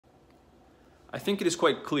I think it is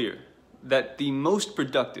quite clear that the most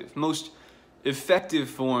productive, most effective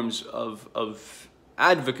forms of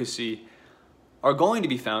advocacy are going to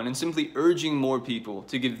be found in simply urging more people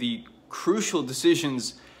to give the crucial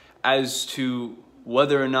decisions as to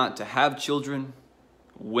whether or not to have children,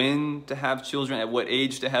 when to have children, at what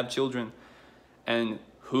age to have children, and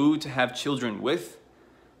who to have children with.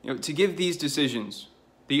 To give these decisions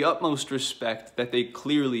the utmost respect that they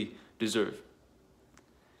clearly deserve.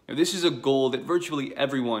 This is a goal that virtually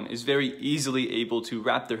everyone is very easily able to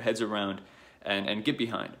wrap their heads around and get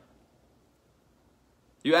behind.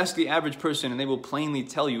 You ask the average person and they will plainly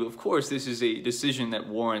tell you, of course, this is a decision that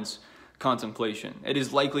warrants contemplation. It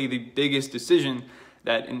is likely the biggest decision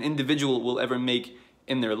that an individual will ever make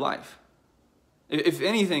in their life. If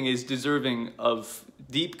anything is deserving of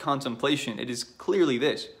deep contemplation, it is clearly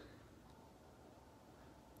this.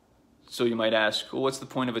 So you might ask, well, what's the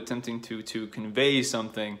point of attempting to convey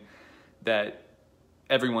something that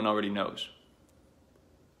everyone already knows?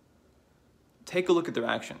 Take a look at their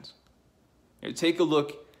actions. Take a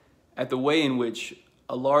look at the way in which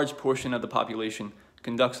a large portion of the population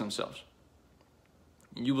conducts themselves.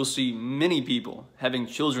 You will see many people having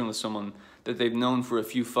children with someone that they've known for a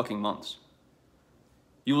few fucking months.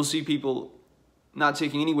 You will see people not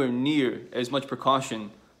taking anywhere near as much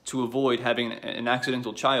precaution to avoid having an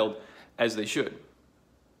accidental child as they should.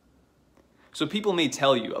 So people may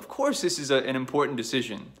tell you, of course this is an important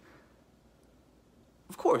decision.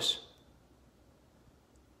 Of course.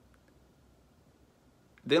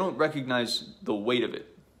 They don't recognize the weight of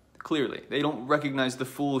it, clearly. They don't recognize the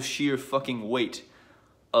full sheer fucking weight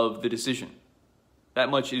of the decision. That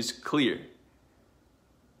much is clear.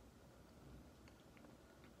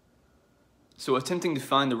 So attempting to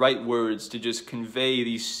find the right words to just convey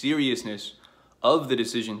the seriousness of the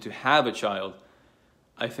decision to have a child,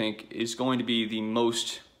 I think, is going to be the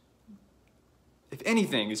most, if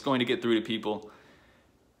anything is going to get through to people,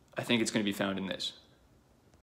 I think it's going to be found in this.